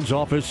Edward Jones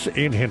office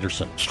in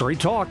Henderson. Straight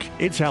talk.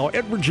 It's how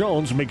Edward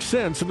Jones makes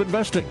sense of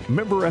investing.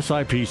 Member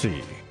SIPC.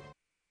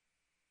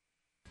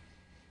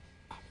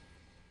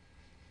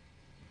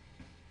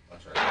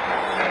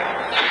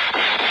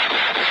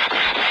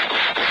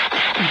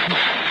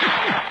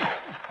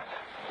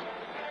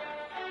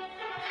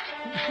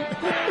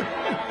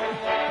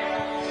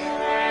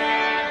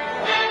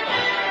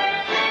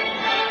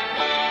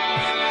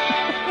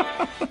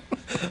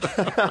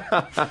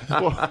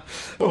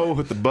 Well,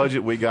 with the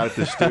budget we got at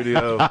this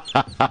studio,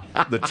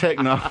 the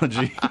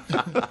technology,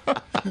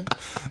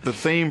 the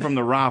theme from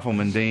the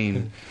Rifleman,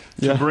 Dean,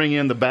 to bring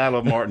in the Battle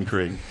of Martin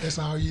Creek. That's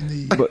all you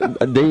need.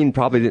 But Dean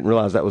probably didn't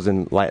realize that was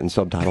in Latin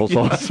subtitles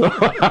also.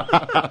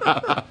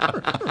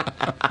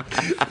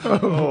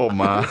 Oh,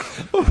 my.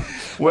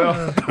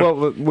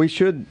 Well, we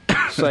should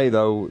say,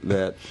 though,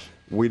 that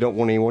we don't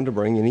want anyone to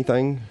bring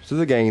anything to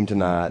the game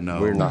tonight. No.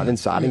 We're not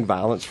inciting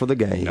violence for the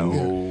game. No.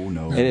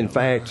 And in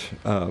fact,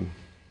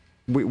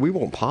 we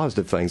want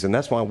positive things, and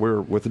that's why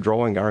we're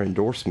withdrawing our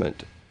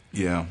endorsement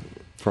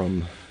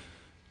from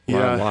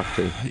Ryan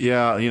Lochte.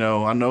 Yeah,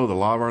 I know a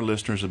lot of our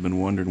listeners have been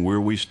wondering where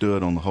we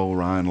stood on the whole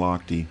Ryan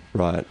Lochte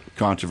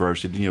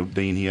controversy.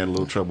 Dean, he had a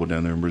little trouble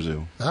down there in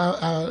Brazil.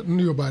 I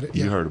knew about it.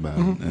 Yeah. You heard about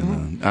it.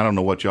 And I don't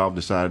know what y'all have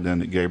decided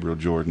down at Gabriel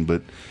Jordan,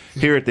 but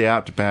here at the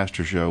Out to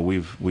Pasture show,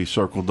 we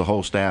circled the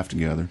whole staff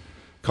together,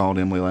 called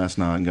Emily last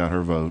night and got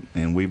her vote,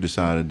 and we've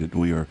decided that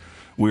we are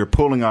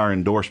pulling our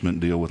endorsement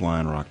deal with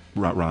Ryan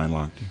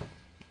Lochte.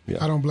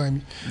 I don't blame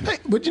you. Hey,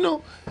 but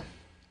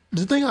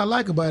the thing I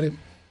like about him,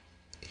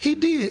 he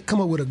did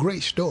come up with a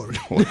great story.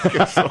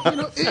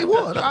 It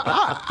was.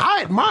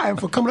 I admire him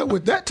for coming up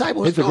with that type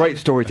of story. He's a great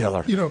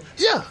storyteller.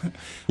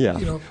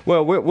 Yeah.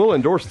 Well, we'll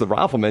endorse the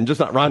Rifleman, just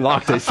not Ryan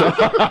Lochte.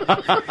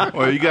 So.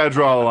 Well, you got to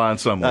draw a line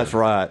somewhere. That's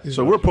right.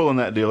 So we're pulling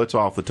that deal. It's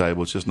off the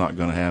table. It's just not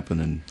going to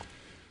happen. And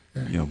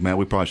man,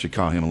 we probably should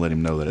call him and let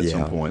him know that at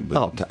some point.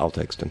 But I'll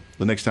text him.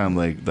 The next time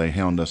they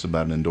hound us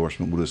about an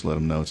endorsement, we'll just let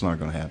them know it's not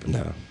going to happen.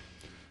 No.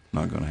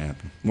 Not going to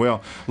happen.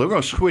 Well, we're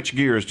going to switch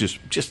gears just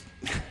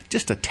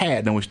a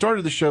tad. Now, we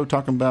started the show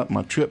talking about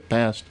my trip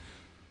past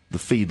the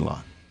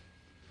feedlot.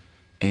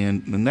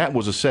 And that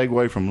was a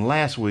segue from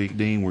last week,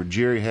 Dean, where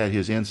Jerry had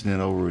his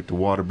incident over at the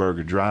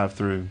Whataburger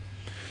drive-thru.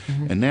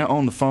 Mm-hmm. And now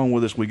on the phone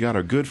with us, we got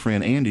our good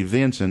friend Andy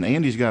Vinson.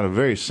 Andy's got a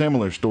very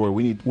similar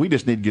story. We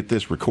just need to get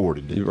this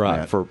recorded. Right,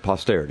 Matt. for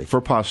posterity. For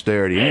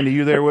posterity. Andy,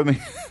 you there with me?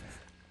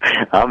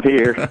 I'm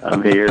here.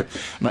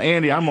 Now,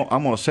 Andy, I'm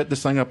going to set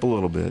this thing up a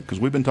little bit because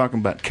we've been talking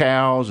about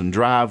cows and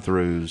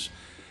drive-thrus,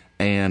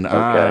 and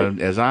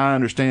as I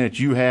understand it,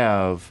 you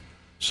have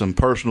some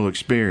personal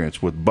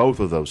experience with both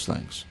of those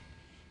things.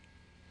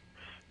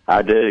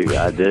 I do.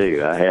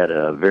 I had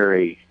a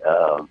very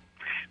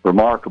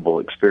remarkable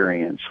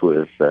experience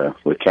with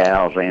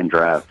cows and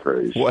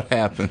drive-thrus. What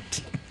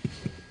happened?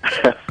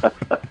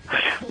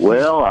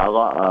 Well,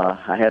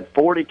 I had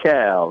 40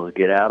 cows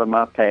get out of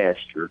my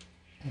pasture,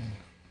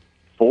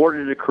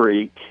 forded a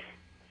creek,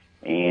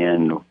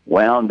 and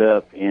wound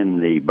up in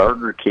the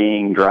Burger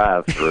King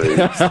drive-thru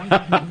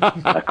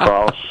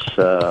across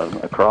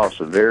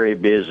a very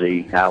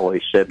busy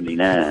Highway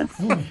 79.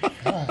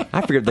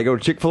 I figured they go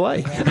to Chick-fil-A.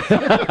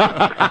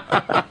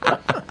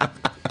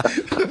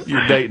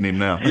 You're dating him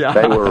now. Yeah.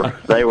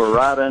 They were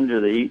right under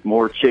the Eat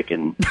More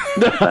Chicken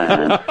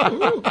sign.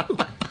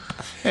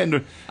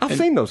 And I've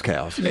seen those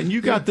cows. And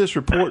you got this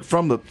report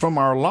from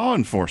our law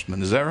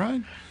enforcement, is that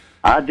right?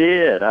 I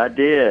did.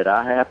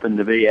 I happened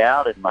to be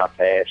out in my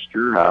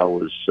pasture. I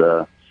was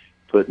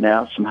putting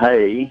out some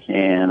hay,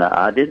 and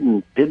I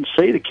didn't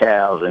see the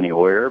cows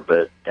anywhere,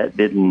 but that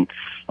didn't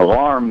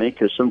alarm me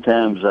because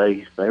sometimes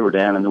they were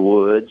down in the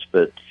woods.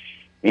 But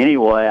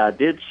anyway, I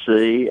did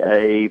see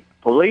a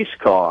police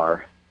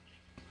car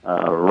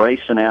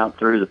racing out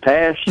through the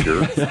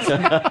pasture,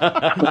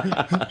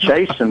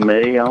 chasing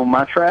me on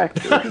my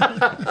tractor.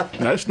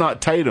 That's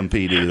not Tatum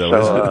PD, though, So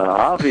is it?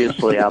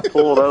 obviously, I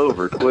pulled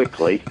over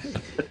quickly.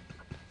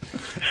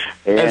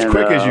 As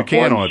quick as you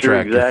can on a wasn't sure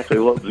tractor. exactly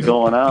what was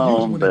going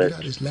on, but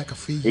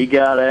he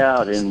got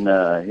out, and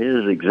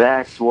his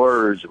exact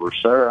words were,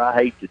 "Sir, I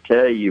hate to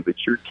tell you,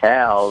 but your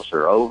cows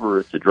are over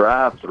at the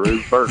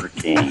drive-thru Burger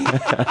King."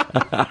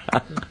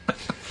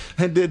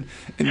 And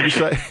you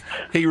say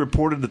he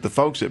reported that the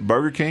folks at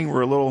Burger King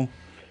were a little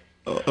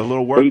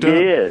worked up?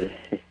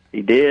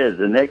 He did.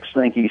 The next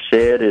thing he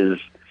said is,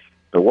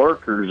 the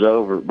workers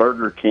over at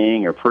Burger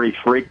King are pretty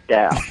freaked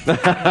out.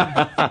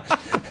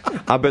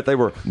 I bet they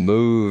were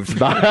moved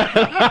by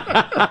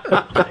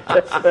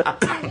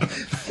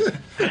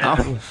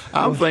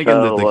I'm thinking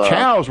that the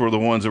cows were the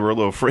ones that were a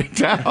little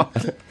freaked out.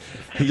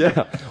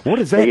 Yeah. What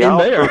is that He in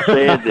also there?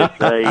 said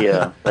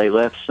that they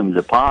left some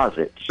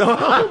deposits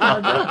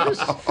behind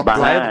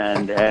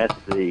at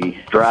the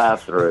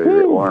drive-through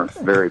that weren't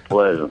very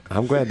pleasant.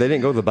 I'm glad they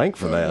didn't go to the bank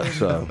for that.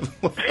 So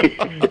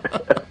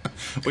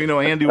Well,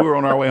 Andy, we were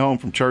on our way home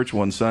from church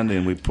one Sunday,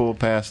 and we pulled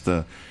past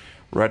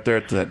right there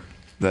at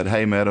that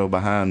hay meadow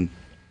behind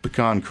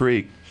Pecan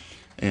Creek,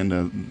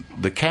 and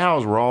the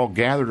cows were all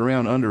gathered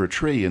around under a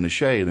tree in the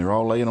shade. They were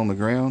all laying on the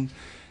ground,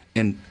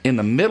 and in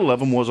the middle of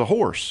them was a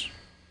horse.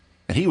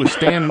 And he was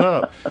standing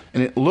up,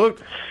 and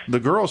the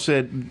girl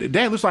said,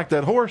 Dad, looks like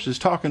that horse is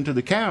talking to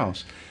the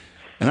cows.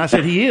 And I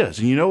said, he is.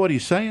 And you know what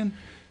he's saying?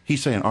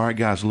 He's saying, all right,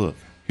 guys, look,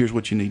 here's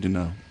what you need to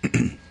know.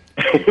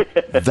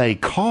 They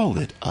call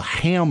it a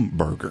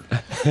hamburger.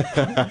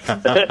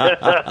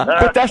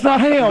 But that's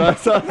not ham.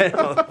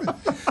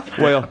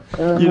 well,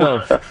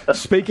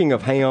 speaking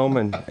of ham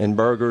and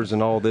burgers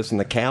and all this and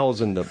the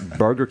cows and the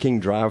Burger King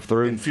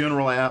drive-thru. And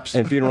funeral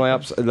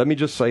apps. Let me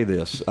just say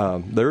this.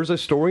 There's a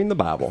story in the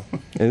Bible,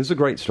 and it's a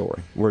great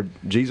story, where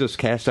Jesus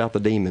cast out the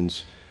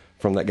demons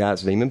from that guy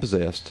that's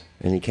demon-possessed,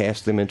 and he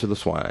cast them into the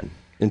swine,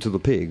 into the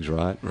pigs,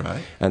 right?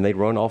 Right. And they'd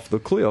run off the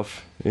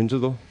cliff into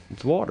the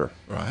water.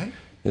 Right.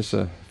 It's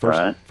the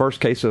first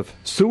case of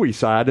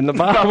suicide in the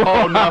Bible.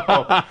 Oh,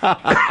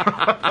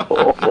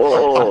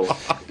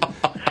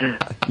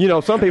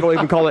 no. Some people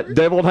even call it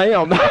deviled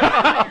ham.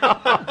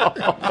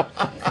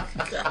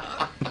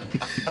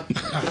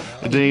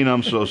 Dean,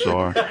 I'm so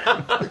sorry.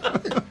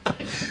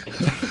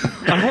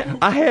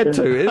 I had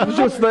to. It was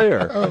just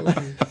there. Oh,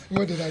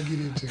 what did I get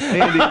into?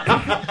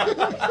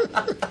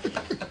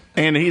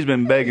 Andy, he's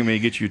been begging me to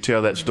get you to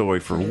tell that story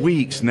for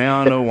weeks.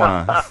 Now I know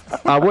why.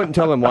 I wouldn't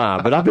tell him why,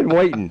 but I've been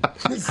waiting.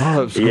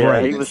 Oh, it's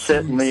great. He was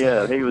setting me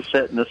up. He was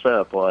setting us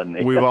up, wasn't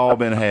he? We've all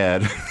been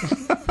had.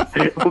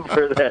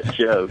 For that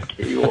joke,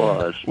 he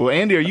was. Well,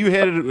 Andy,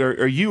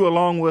 are you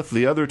along with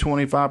the other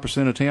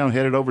 25% of town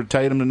headed over to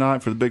Tatum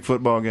tonight for the big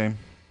football game?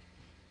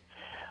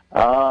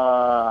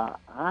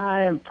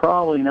 I am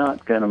probably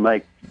not going to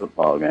make the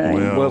football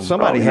game. Well,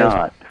 somebody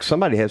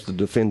has to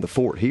defend the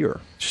fort here.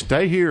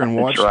 Stay here and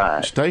watch. That's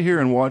right. Stay here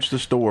and watch the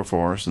store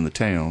for us in the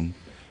town,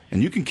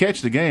 and you can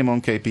catch the game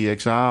on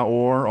KPXI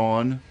or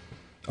on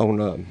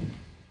KWRD.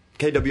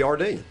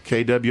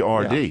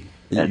 KWRD.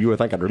 Yeah. You would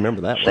think I'd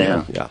remember that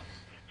one. Yeah.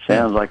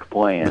 Sounds like a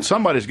plan. But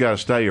somebody's got to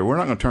stay here. We're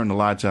not going to turn the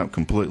lights out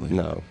completely.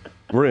 No.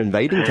 We're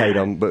invading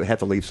Tatum, but have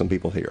to leave some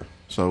people here.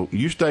 So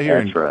you stay here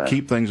and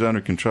keep things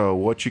under control.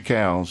 Watch your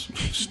cows.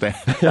 Stay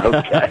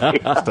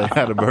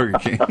out of Burger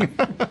King. All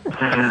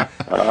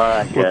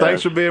right, well,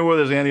 thanks for being with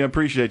us, Andy. I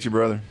appreciate you,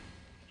 brother.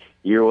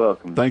 You're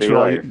welcome. Thanks for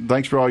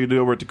all you do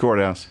over at the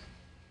courthouse.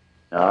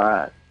 All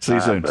right. See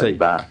you soon. See you.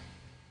 Bye.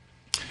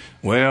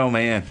 Well,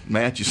 man,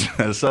 Matt, you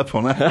set us up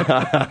on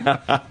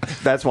that.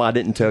 That's why I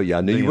didn't tell you.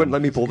 I knew you wouldn't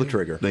let me pull the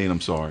trigger. Dean,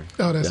 I'm sorry.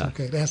 Oh, that's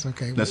okay. That's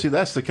okay. Now, see,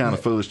 that's the kind of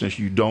foolishness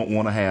you don't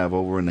want to have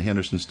over in the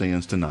Henderson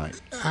stands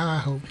tonight. I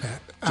hope not.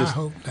 I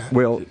hope not.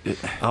 Well,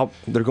 I'm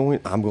going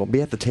to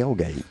be at the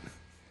tailgate,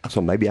 so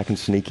maybe I can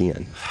sneak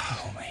in.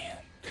 Oh, man.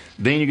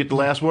 Dean, you get the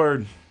last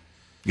word.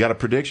 You got a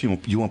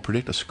prediction? You want to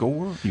predict a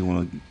score?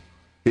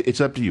 It's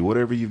up to you.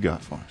 Whatever you've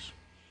got for us.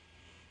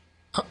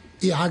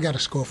 Yeah, I got a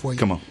score for you.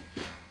 Come on.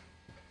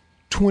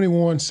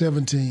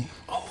 21-17.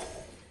 Oh,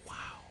 wow.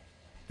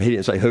 He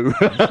didn't say who.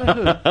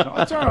 No,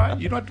 it's all right.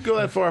 You don't have to go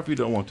that far if you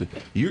don't want to.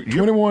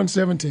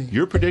 21-17.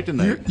 You're predicting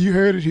that. You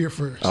heard it here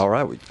first. All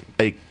right.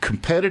 A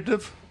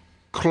competitive,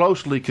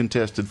 closely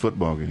contested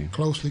football game.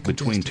 Closely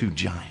contested. Between two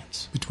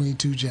giants. Between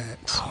two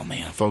giants. Oh,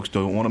 man. Folks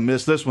don't want to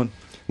miss this one.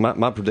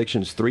 My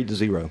prediction is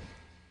 3-0.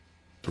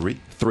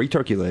 3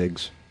 turkey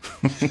legs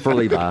for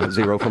Levi,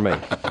 0 for me.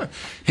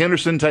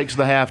 Henderson takes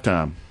the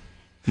halftime.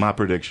 My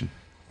prediction.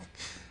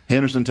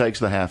 Henderson takes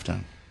the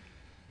halftime.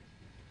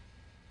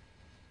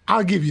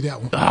 I'll give you that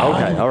one.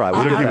 Okay, all right.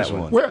 We'll give that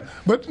one. Well,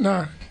 but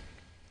now,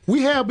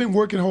 we have been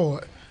working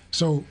hard,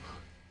 so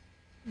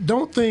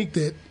don't think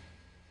that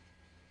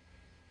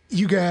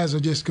you guys are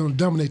just going to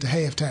dominate the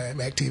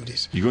halftime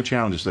activities. You're going to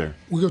challenge us there.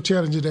 We're going to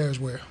challenge you there as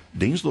well.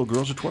 Dean's little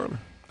girl's a twirler.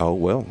 Oh,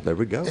 well, there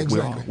we go.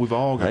 Exactly. We've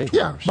all got twirlers.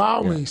 Yeah, by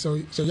all means. So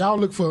y'all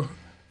look for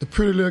the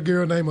pretty little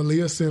girl named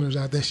Aaliyah Centers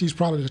out there. She's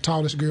probably the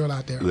tallest girl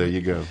out there. There you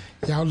go.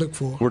 Y'all look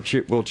for her. We'll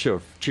cheer for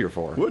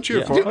her. We'll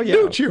cheer for her.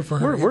 Do cheer for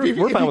her. We're if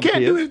you fine with can't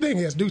the do kids.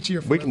 anything else, do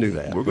cheer for her. We can do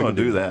that. We're going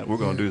to do that. We're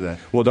going to do that.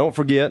 Well, don't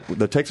forget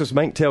the Texas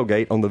Bank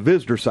tailgate on the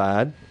visitor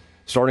side,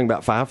 starting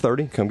about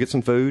 5:30. Come get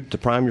some food to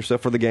prime yourself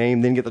for the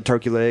game. Then get the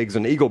turkey legs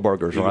and Eagle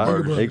Burgers, right?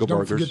 Eagle Burgers.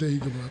 Don't forget the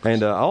Eagle Burgers.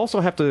 And I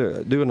also have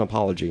to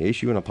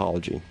issue an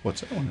apology.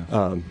 What's that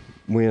one?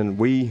 When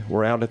we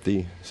were out at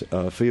the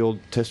field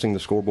testing the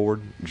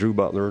scoreboard, Drew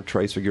Butler,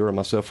 Trey Segura,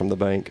 myself from the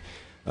bank,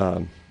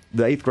 the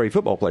 8th grade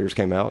football players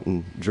came out,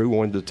 and Drew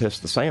wanted to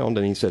test the sound,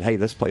 and he said, hey,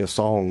 let's play a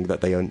song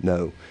that they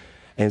know.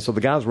 And so the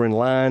guys were in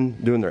line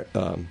doing their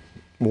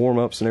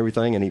warm-ups and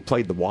everything, and he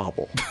played the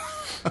wobble.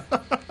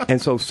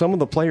 And so some of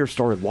the players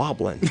started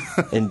wobbling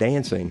and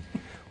dancing.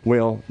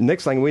 Well,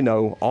 next thing we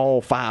know,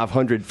 all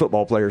 500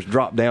 football players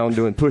dropped down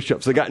doing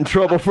push-ups. They got in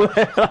trouble for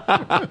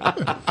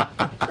that.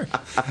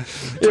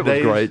 It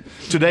was great.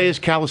 Today is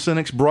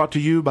Calisthenics brought to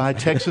you by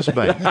Texas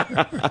Bank.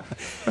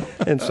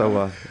 And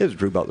so it was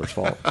Drew Butler's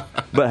fault.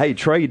 But, hey,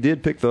 Trey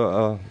did pick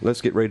the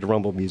Let's Get Ready to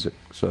Rumble music.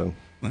 So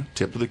Well,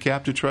 tip of the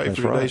cap to Trey That's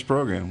for today's right.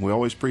 program. We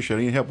always appreciate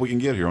any help we can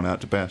get here on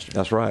Out to Pasture.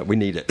 That's right. We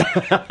need it.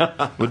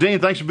 Well, Dean,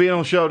 thanks for being on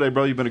the show today,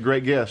 brother. You've been a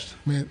great guest.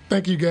 Man,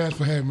 thank you guys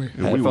for having me.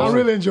 Had I fun.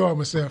 really enjoyed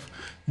myself.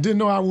 Didn't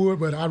know I would,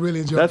 but I really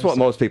enjoyed That's what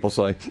myself. most people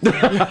say.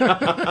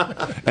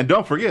 And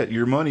don't forget,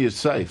 your money is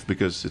safe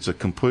because it's a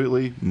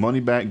completely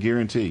money-back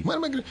guarantee.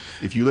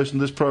 If you listen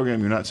to this program,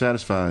 you're not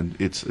satisfied,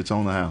 it's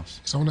on the house.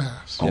 It's on the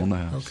house. On the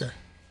house. Okay.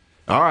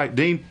 All right,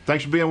 Dean,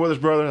 thanks for being with us,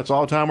 brother. That's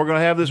all the time we're going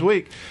to have this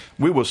week.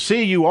 We will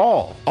see you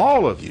all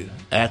of you,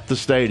 at the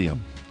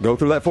stadium. Go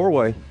through that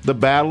four-way. The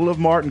Battle of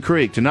Martin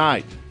Creek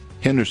tonight.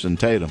 Henderson,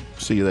 Tatum.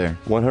 See you there.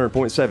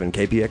 100.7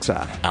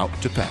 KPXI. Out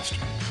to Pasture.